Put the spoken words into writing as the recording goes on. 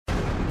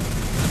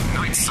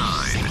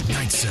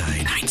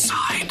Nightside.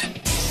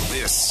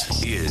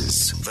 This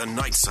is the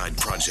Nightside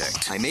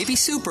Project. I may be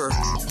super,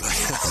 but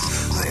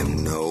I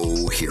am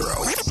no hero.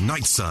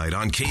 Nightside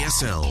on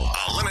KSL.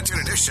 A limited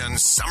edition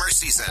summer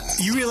season.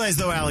 You realize,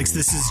 though, Alex,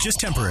 this is just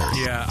temporary.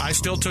 Yeah, I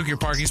still took your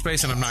parking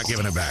space, and I'm not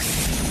giving it back.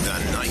 The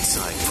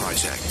Nightside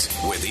Project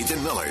with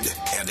Ethan Millard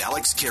and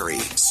Alex Carey.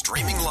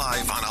 Streaming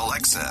live on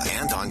Alexa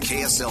and on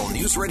KSL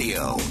News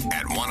Radio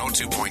at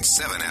 102.7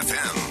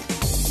 FM.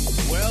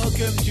 Welcome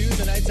to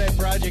the Nightside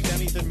Project.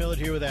 I'm Ethan Millard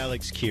here with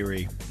Alex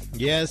Carey.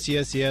 Yes.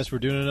 We're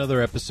doing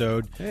another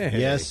episode. Hey.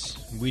 Yes,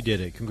 we did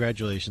it.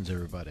 Congratulations,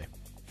 everybody.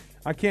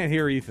 I can't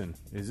hear Ethan.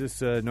 Is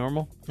this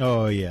normal?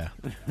 Oh, yeah.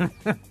 You pull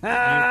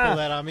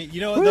that on me.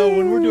 You know what, though?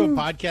 When we're doing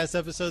podcast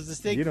episodes, the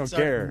stakes You don't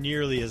aren't care.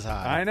 nearly as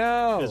high. I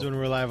know. As when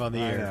we're live on the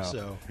I air. know.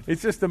 So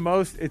It's just the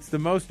most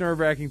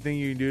nerve-wracking thing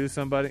you can do to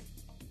somebody.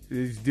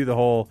 Is do the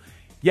whole,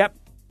 yep,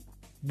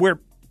 we're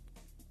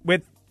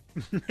with,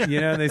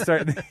 and they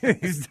start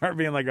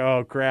being like,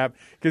 oh, crap.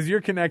 Because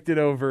you're connected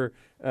over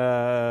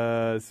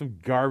some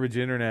garbage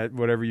internet,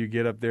 whatever you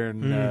get up there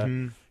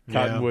in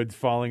Cottonwoods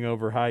falling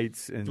over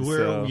heights. And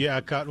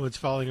Cottonwoods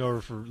falling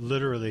over for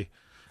literally.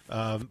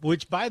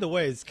 Which, by the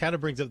way, kind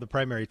of brings up the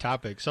primary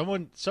topic.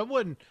 Someone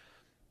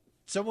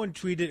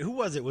tweeted, who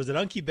was it? Was it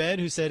Unky Ben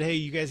who said, hey,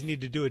 you guys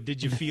need to do a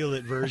Did You Feel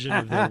It version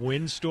of the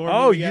windstorm?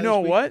 Oh, you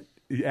know what?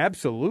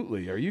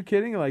 Absolutely. Are you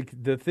kidding? Like,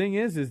 the thing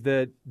is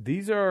that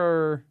these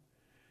are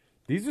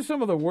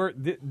some of the worst.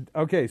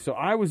 Okay, so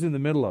I was in the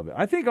middle of it.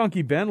 I think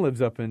Unky Ben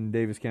lives up in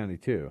Davis County,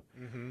 too.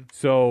 Mm-hmm.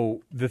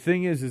 So the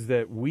thing is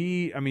that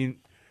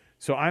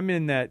so I'm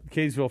in that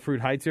Kaysville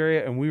Fruit Heights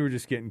area, and we were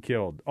just getting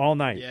killed all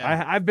night.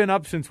 Yeah. I've been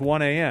up since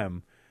 1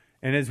 a.m.,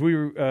 and as we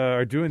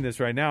are doing this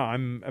right now,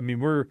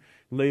 we're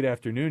late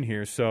afternoon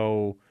here,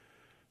 so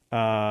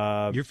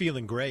You're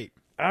feeling great.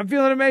 I'm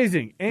feeling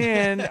amazing,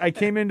 and I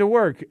came into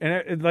work,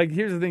 and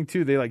here's the thing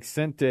too. They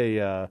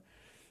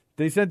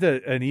sent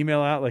an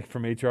email out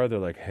from HR. They're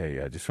like,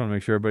 "Hey, I just want to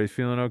make sure everybody's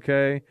feeling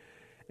okay."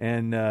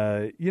 And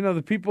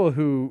the people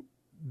who,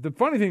 the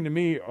funny thing to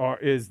me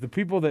is the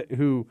people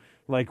who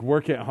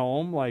work at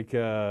home, they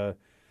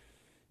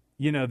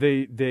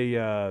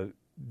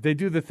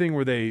do the thing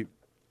where they're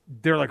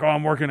like, "Oh,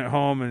 I'm working at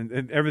home,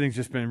 and everything's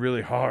just been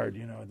really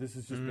hard. This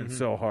has just been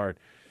so hard,"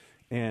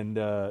 and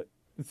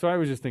so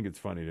I just think it's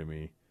funny to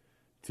me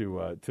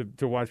to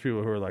watch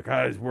people who are like,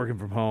 "I was working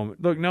from home."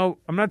 Look, no,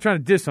 I'm not trying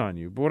to diss on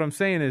you, but what I'm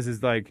saying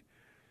is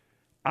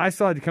I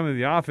still had to come into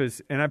the office,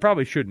 and I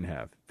probably shouldn't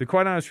have. The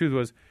quite honest truth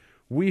was,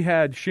 we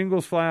had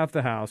shingles fly off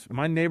the house.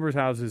 My neighbors'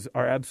 houses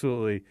are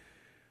absolutely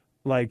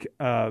we've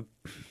got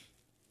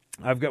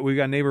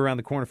a neighbor around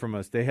the corner from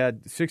us. They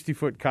had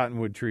 60-foot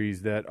cottonwood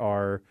trees that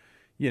are,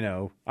 I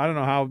don't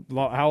know how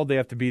old they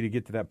have to be to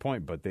get to that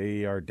point, but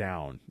they are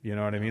down. You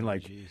know what I mean?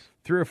 Geez.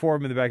 3 or 4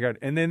 of them in the backyard,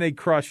 and then they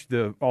crushed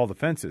all the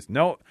fences.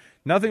 No,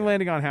 nothing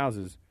landing on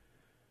houses,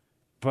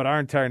 but our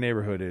entire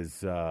neighborhood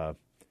is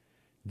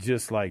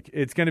just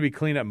it's going to be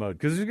cleanup mode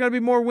because there's going to be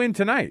more wind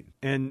tonight.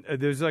 And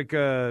there's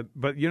but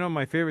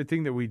my favorite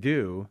thing that we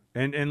do,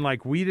 and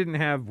we didn't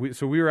have,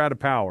 so we were out of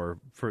power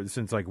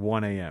since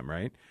 1 a.m.,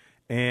 right?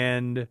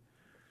 And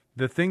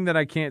the thing that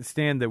I can't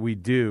stand that we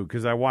do,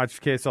 because I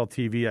watched KSL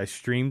TV, I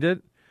streamed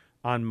it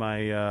on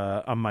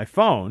my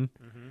phone,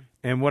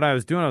 and what I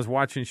was doing, I was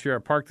watching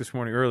Sherritt Park this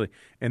morning early,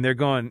 and they're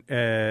going,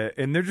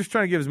 and they're just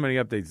trying to give as many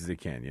updates as they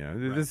can.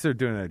 Right. They're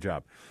doing their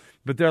job,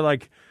 but they're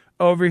like,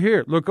 over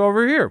here, look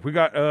over here. We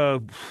got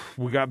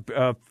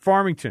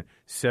Farmington,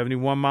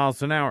 71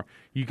 miles an hour.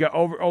 You got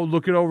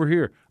look at over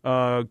here,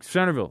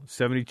 Centerville,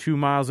 72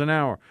 miles an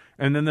hour.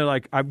 And then they're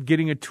like, I'm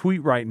getting a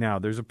tweet right now.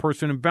 There's a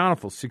person in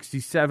Bountiful,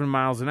 67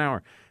 miles an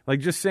hour.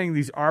 Just saying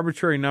these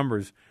arbitrary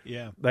numbers.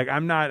 Yeah.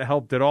 I'm not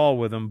helped at all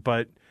with them,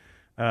 but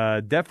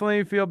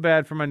definitely feel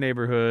bad for my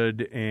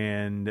neighborhood.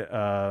 And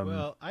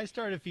well, I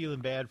started feeling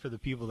bad for the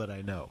people that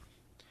I know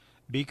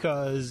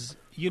because,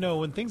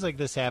 when things like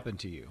this happen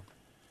to you,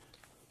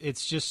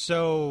 it's just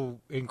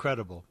so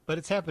incredible. But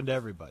it's happened to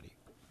everybody.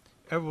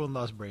 Everyone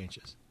lost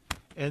branches.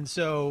 And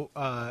so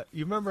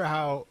you remember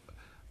how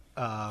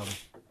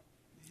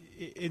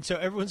and so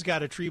everyone's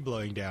got a tree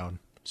blowing down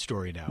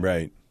story now.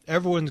 Right.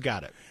 Everyone's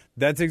got it.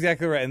 That's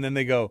exactly right. And then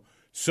they go,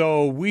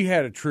 so we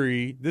had a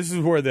tree. This is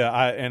where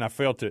I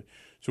felt it.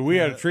 So we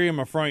had a tree in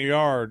my front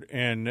yard,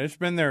 and it's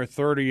been there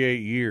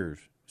 38 years.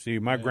 See,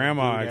 my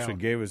grandma actually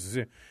gave us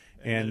this,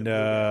 and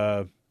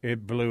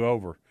it blew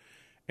over.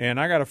 And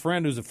I got a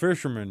friend who's a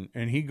fisherman,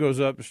 and he goes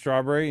up to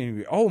Strawberry, and he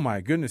goes, oh, my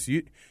goodness,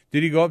 did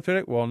he go up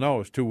today? Well, no,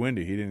 it's too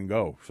windy. He didn't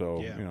go.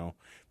 So,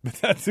 But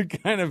that's the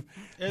kind of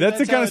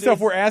stuff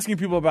we're asking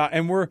people about.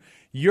 And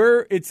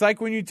it's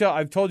like when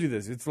I've told you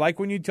this, it's like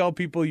when you tell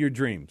people your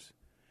dreams.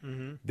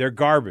 Mm-hmm. They're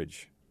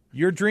garbage.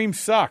 Your dream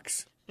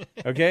sucks.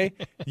 Okay?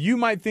 You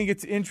might think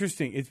it's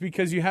interesting. It's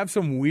because you have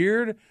some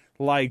weird,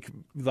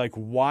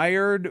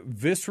 wired,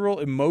 visceral,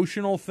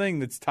 emotional thing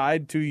that's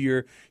tied to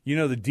your,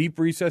 the deep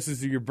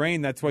recesses of your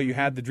brain. That's why you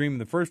had the dream in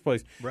the first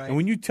place. Right. And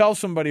when you tell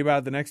somebody about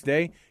it the next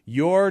day,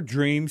 your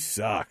dream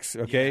sucks.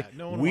 Okay?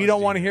 Yeah, we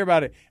don't want to hear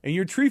about it. And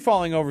your tree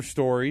falling over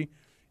story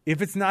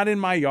if it's not in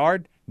my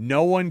yard,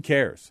 no one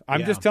cares.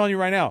 I'm just telling you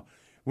right now.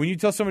 When you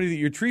tell somebody that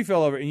your tree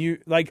fell over, and you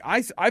like,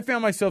 I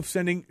found myself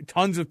sending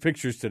tons of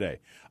pictures today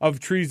of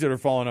trees that are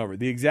falling over.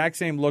 The exact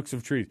same looks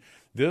of trees.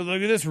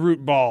 Look at this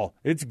root ball;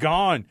 it's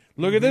gone.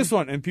 Look at this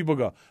one, and people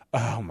go,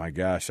 "Oh my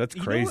gosh, that's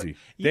crazy."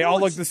 They all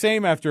look the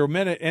same after a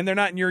minute, and they're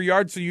not in your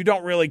yard, so you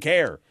don't really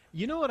care.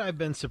 You know what I've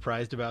been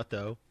surprised about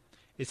though,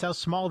 is how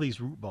small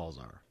these root balls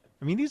are.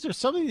 I mean,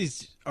 some of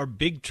these are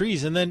big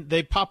trees, and then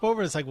they pop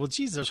over. And it's like, well,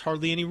 geez, there's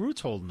hardly any roots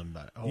holding them.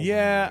 And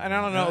I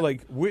don't know.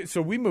 Like,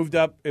 we moved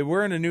up.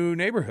 We're in a new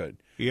neighborhood.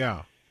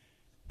 Yeah,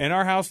 and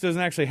our house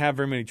doesn't actually have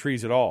very many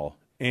trees at all.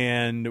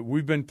 And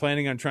we've been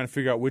planning on trying to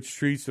figure out which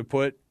trees to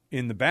put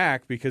in the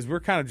back because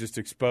we're kind of just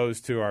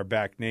exposed to our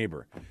back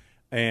neighbor.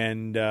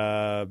 And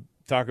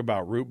talk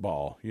about root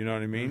ball, you know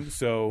what I mean?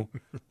 So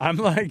I'm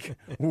like,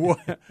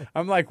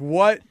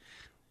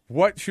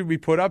 what should we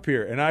put up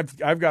here? And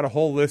I've got a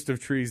whole list of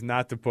trees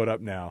not to put up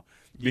now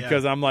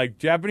because I'm like,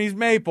 Japanese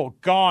maple,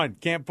 gone,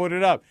 can't put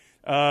it up.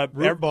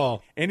 Root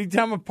ball, any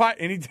type of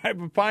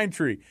pine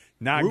tree,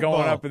 not root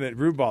going ball. up in the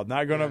root ball,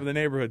 not going up in the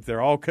neighborhoods.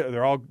 They're all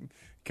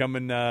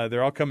coming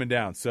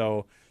down.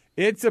 So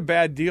it's a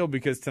bad deal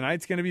because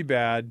tonight's going to be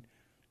bad,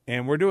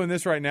 and we're doing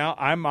this right now.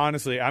 I'm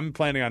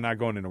planning on not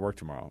going into work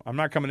tomorrow. I'm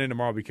not coming in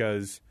tomorrow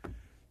because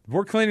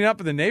we're cleaning up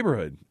in the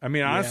neighborhood. I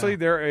mean, honestly,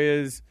 there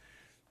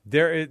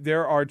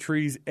are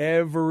trees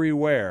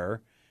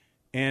everywhere,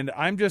 and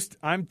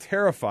I'm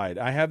terrified.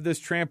 I have this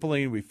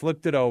trampoline. We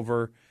flipped it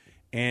over,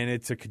 and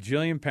it's a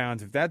cajillion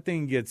pounds. If that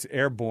thing gets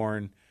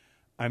airborne,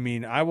 I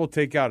mean, I will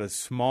take out a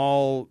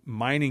small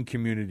mining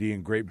community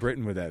in Great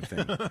Britain with that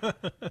thing.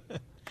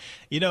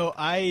 You know,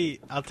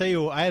 I'll tell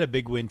you, I had a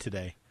big win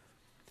today.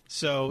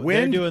 So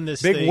wind? They're doing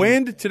this big thing.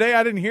 wind today.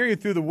 I didn't hear you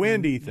through the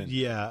wind, Ethan.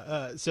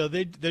 Yeah. So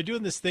they're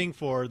doing this thing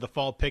for the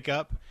fall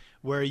pickup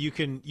where you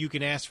can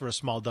ask for a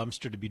small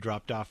dumpster to be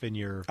dropped off in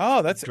your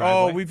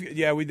driveway.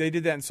 They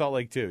did that in Salt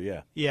Lake too.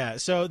 Yeah. Yeah.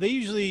 So they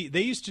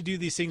used to do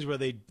these things where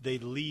they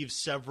leave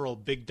several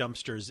big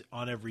dumpsters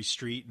on every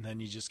street and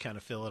then you just kind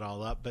of fill it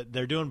all up. But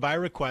they're doing by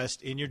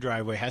request in your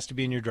driveway. It has to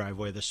be in your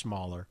driveway. They're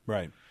smaller.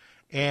 Right.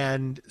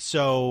 And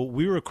so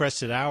we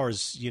requested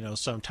ours,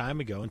 some time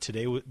ago, and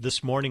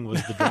this morning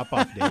was the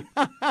drop-off date.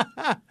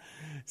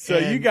 So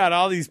you got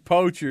all these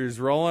poachers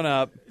rolling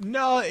up.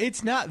 No,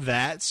 it's not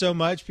that so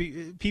much.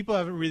 People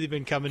haven't really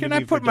been coming to me.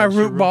 Can I put my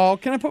root ball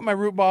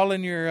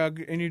in your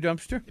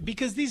dumpster?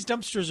 Because these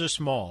dumpsters are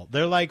small.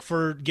 They're like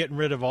for getting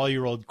rid of all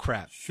your old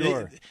crap.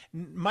 Sure.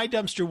 My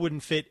dumpster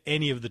wouldn't fit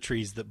any of the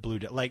trees that blew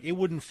down. Like, it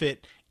wouldn't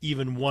fit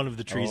even one of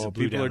the trees that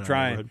blew down. People are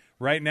trying.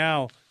 Right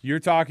now, you're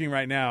talking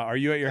right now. Are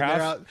you at your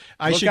house?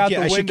 I should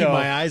keep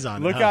my eyes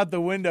on it. Look out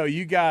the window.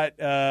 You got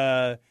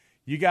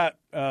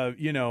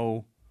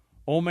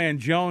Old Man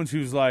Jones,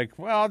 who's like,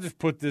 well, I'll just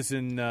put this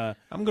in. I'm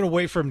going to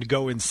wait for him to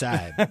go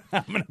inside.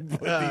 I'm going to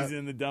put these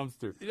in the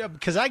dumpster. Yeah,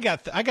 because I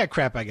got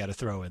crap I got to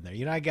throw in there.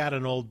 I got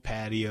an old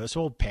patio,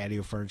 some old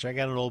patio furniture. I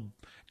got an old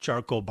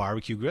charcoal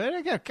barbecue grill.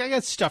 I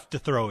got stuff to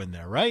throw in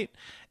there, right?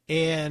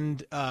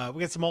 And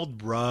we got some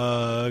old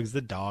rugs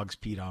the dogs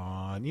peed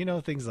on,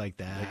 things like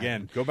that.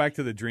 Again, go back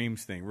to the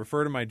dreams thing.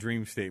 Refer to my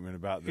dream statement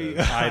about the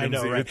items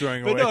that you're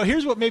throwing away. But no,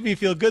 here's what made me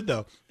feel good,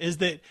 though, is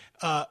that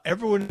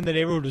everyone in the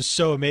neighborhood was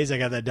so amazed I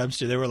got that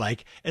dumpster. They were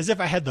like, as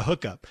if I had the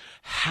hookup.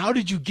 How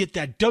did you get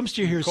that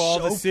dumpster here so fast?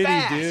 Call the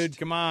city, dude.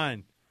 Come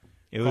on.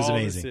 It was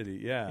amazing. The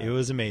city. Yeah. It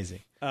was amazing.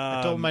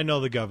 I told them I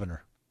know the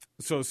governor.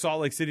 So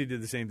Salt Lake City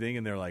did the same thing,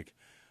 and they're like,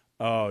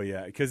 oh,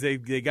 yeah, because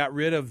they got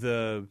rid of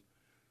the –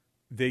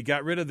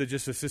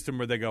 just a system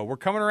where they go, we're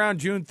coming around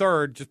June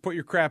 3rd, just put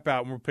your crap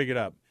out and we'll pick it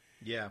up.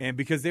 Yeah. And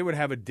because they would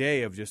have a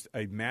day of just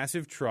a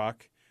massive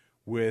truck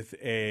with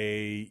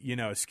a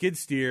skid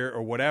steer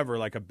or whatever,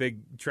 like a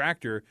big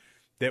tractor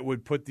that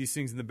would put these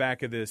things in the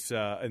back of this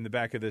truck.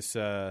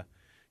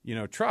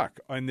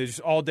 And they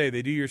just all day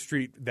they do your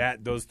street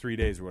those 3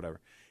 days or whatever.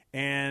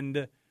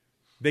 And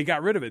they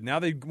got rid of it. Now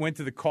they went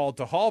to the call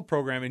to haul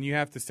program and you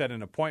have to set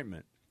an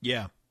appointment.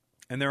 Yeah.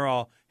 And they're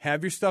all,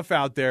 have your stuff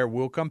out there.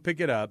 We'll come pick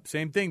it up.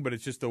 Same thing, but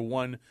it's just the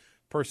one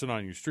person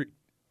on your street.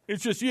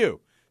 It's just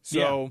you.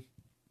 So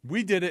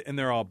we did it, and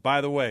they're all, by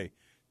the way,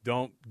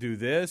 don't do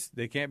this.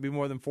 They can't be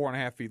more than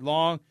 4.5 feet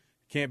long.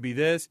 Can't be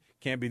this.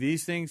 Can't be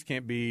these things.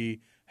 Can't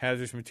be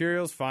hazardous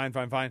materials. Fine.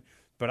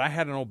 But I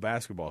had an old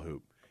basketball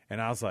hoop, and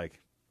I was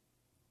like,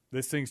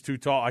 this thing's too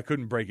tall. I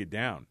couldn't break it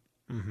down.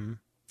 Mm-hmm.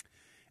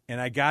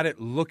 And I got it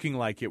looking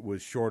like it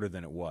was shorter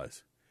than it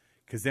was.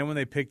 Because then when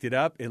they picked it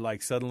up, it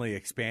like suddenly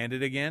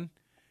expanded again,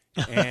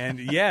 and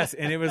yes,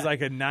 and it was like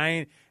a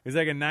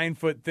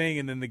 9-foot thing.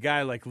 And then the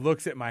guy like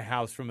looks at my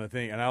house from the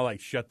thing, and I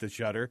like shut the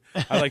shutter,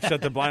 I like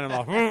shut the blind, I'm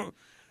off,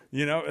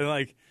 and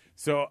like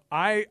so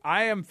I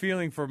am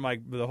feeling for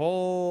like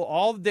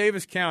all of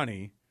Davis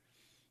County.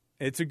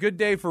 It's a good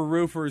day for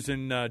roofers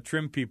and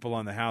trim people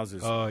on the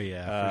houses. Oh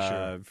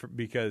yeah, for sure.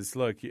 Because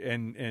look,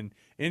 and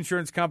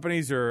insurance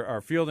companies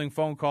are fielding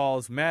phone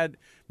calls, mad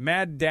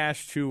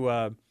dash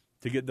to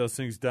get those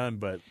things done.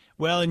 But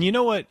and you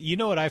know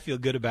what I feel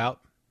good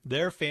about?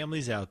 There are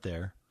families out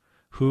there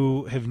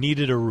who have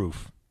needed a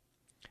roof,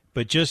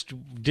 but just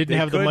didn't They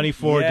have the money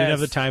couldn't- for it, didn't have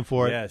yes, the time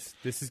for it. Yes,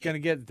 this is going to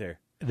get there.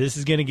 This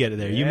is going to get it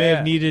there. You may Yeah.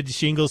 have needed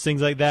shingles,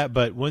 things like that,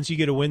 but once you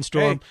get a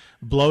windstorm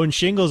blowing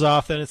shingles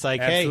off, then it's like,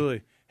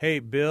 Absolutely. Hey,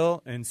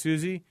 Bill and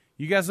Susie,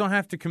 you guys don't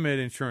have to commit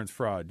insurance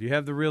fraud. You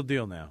have the real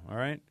deal now, all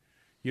right?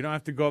 You don't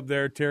have to go up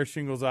there, tear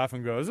shingles off,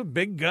 and go, there's a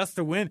big gust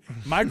of wind.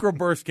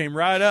 Microburst came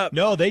right up. hey,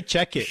 no, they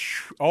check it.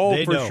 Oh,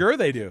 They for know. sure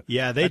they do.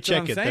 Yeah, they That's what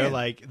check I'm it. saying.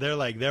 They're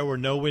like, there were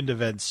no wind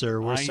events,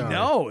 sir. We're I sorry.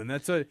 know, and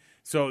that's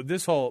so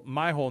this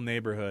my whole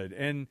neighborhood,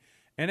 and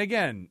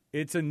again,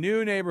 it's a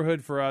new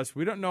neighborhood for us.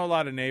 We don't know a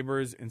lot of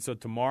neighbors, and so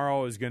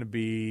tomorrow is going to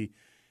be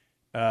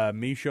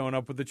me showing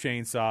up with a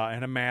chainsaw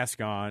and a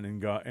mask on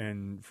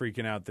and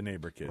freaking out the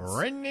neighbor kids.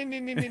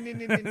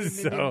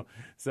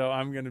 So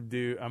I'm gonna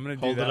do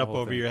Hold that it up whole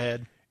over thing. your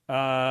head.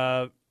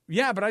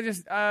 Yeah, but I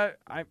just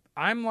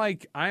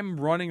I'm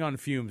running on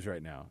fumes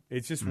right now.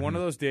 It's just one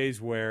of those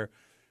days where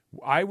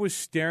I was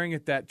staring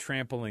at that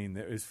trampoline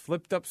that was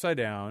flipped upside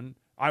down.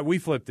 We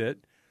flipped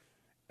it.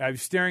 I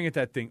was staring at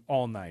that thing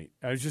all night.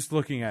 I was just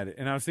looking at it,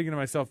 and I was thinking to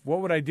myself, what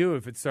would I do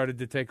if it started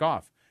to take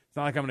off? It's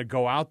not like I'm going to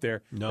go out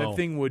there. No. That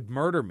thing would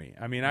murder me.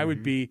 I mean, I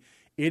would be.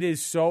 It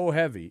is so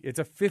heavy. It's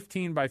a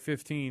 15 by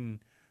 15,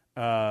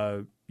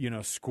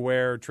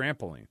 square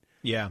trampoline.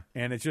 Yeah.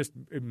 And it's just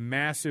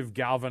massive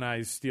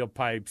galvanized steel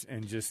pipes,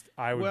 and just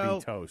I would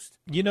be toast.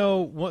 You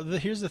know,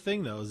 here's the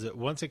thing, though, is that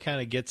once it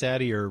kind of gets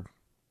out of your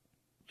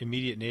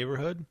immediate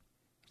neighborhood,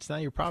 it's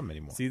not your problem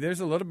anymore. See, there's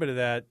a little bit of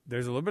that.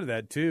 There's a little bit of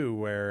that too,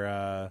 where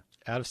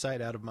Out of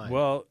sight, out of mind.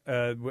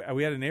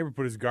 we had a neighbor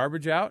put his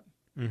garbage out,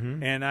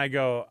 and I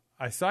go,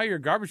 I saw your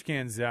garbage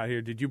cans out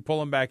here. Did you pull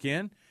them back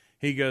in?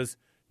 He goes,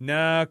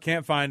 no,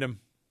 can't find them.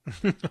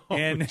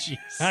 And jeez.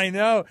 I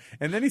know.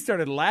 And then he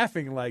started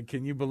laughing like,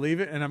 can you believe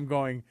it? And I'm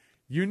going,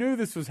 you knew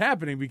this was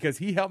happening because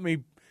he helped me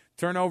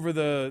turn over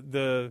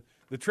the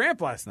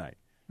tramp last night.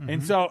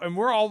 And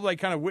we're all like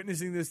kind of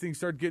witnessing this thing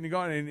start getting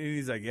going. And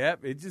he's like,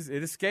 yep, it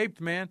escaped,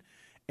 man.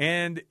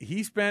 And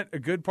he spent a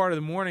good part of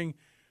the morning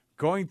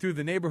going through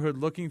the neighborhood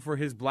looking for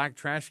his black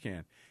trash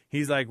can.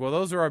 He's like, well,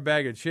 those are our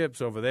bag of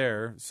chips over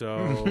there.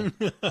 So,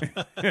 So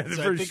for I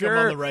think sure,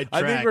 I'm on the right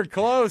I think track. we're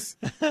close.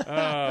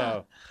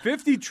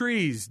 50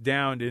 trees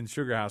downed in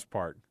Sugar House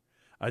Park,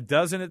 a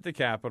dozen at the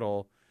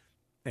Capitol,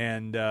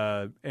 and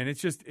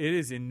it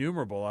is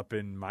innumerable up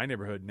in my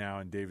neighborhood now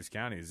in Davis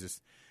County.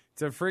 It's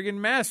a friggin'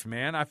 mess,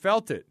 man. I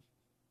felt it,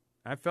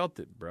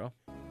 bro.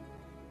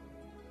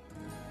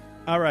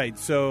 All right,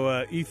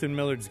 so Ethan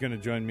Millard's going to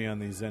join me on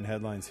these Zen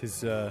headlines.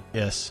 His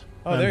yes.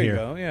 Oh, I'm there here. you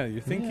go. Yeah,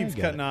 your thing Yeah, keeps I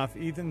got cutting it. off.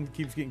 Ethan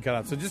keeps getting cut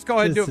off. So just go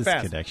ahead and do This it is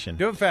fast. connection.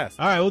 Do it fast.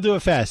 All right, we'll do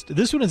it fast.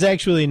 This one is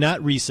actually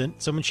not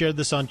recent. Someone shared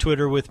this on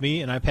Twitter with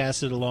me, and I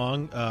passed it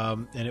along,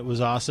 and it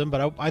was awesome.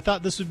 But I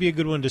thought this would be a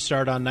good one to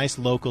start on. Nice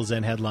local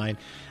Zen headline.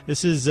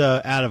 This is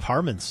out of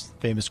Harmon's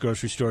famous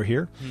grocery store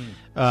here.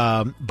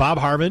 Bob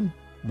Harmon,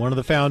 one of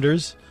the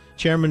founders,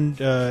 chairman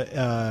for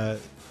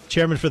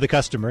the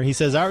customer. He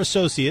says, our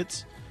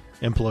associates,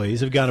 employees,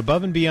 have gone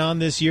above and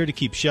beyond this year to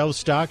keep shelves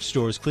stocked,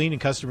 stores clean,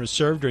 and customers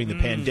served during the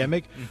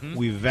pandemic.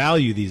 We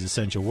value these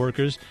essential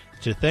workers.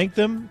 To thank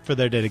them for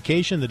their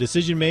dedication, the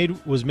decision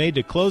was made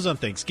to close on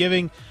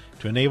Thanksgiving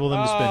to enable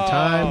them to spend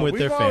time with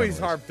their We've families. always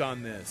harped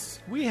on this.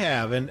 We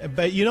have,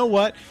 but you know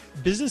what?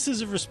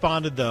 Businesses have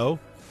responded, though,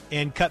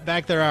 and cut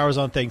back their hours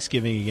on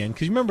Thanksgiving again.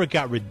 Because remember, it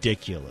got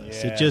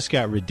ridiculous. Yeah. It just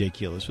got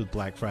ridiculous with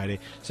Black Friday.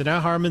 So now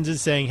Harmon's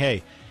is saying,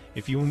 hey,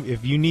 if you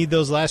need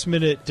those last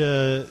minute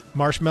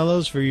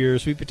marshmallows for your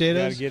sweet Got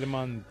potatoes, to get them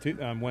on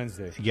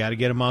Wednesday. you got to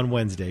get them on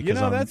Wednesday. You Because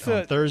know, on that's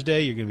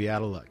Thursday you're going to be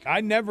out of luck.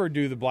 I never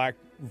do the Black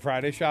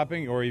Friday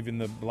shopping or even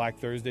the Black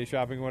Thursday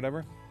shopping or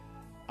whatever.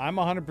 I'm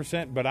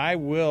 100%, but I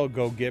will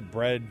go get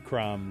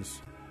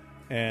breadcrumbs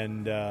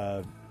and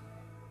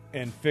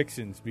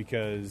fixins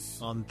because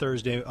On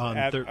Thursday,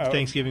 At-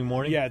 Thanksgiving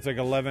morning. yeah, it's like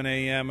 11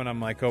 a.m. and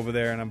I'm like over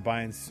there and I'm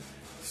buying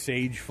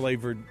sage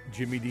flavored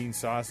Jimmy Dean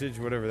sausage,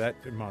 whatever that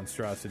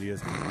monstrosity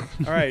is.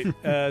 All right,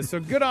 so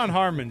good on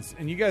Harmon's,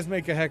 and you guys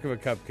make a heck of a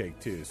cupcake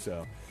too.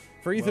 So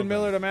for Ethan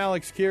Millard, I'm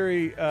Alex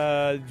Carey.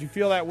 Did you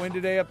feel that wind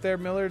today up there,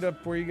 Millard,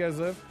 up where you guys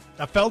live?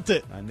 I felt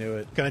it. I knew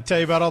it. Can I tell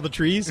you about all the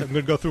trees? I'm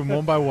going to go through them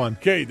one by one.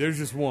 Okay, there's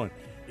just one.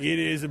 It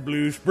is a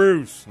blue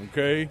spruce.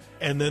 Okay.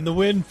 And then the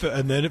wind,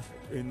 and then it.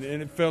 And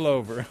it fell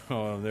over.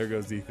 Oh, there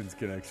goes Ethan's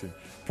connection.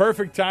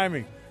 Perfect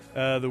timing.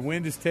 The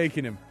wind is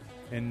taking him.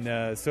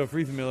 And so for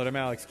Ethan Millard, I'm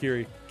Alex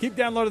Carey. Keep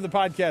downloading the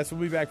podcast.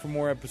 We'll be back for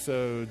more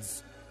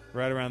episodes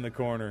right around the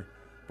corner.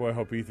 Boy, I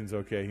hope Ethan's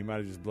okay. He might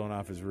have just blown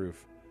off his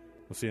roof.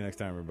 We'll see you next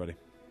time, everybody.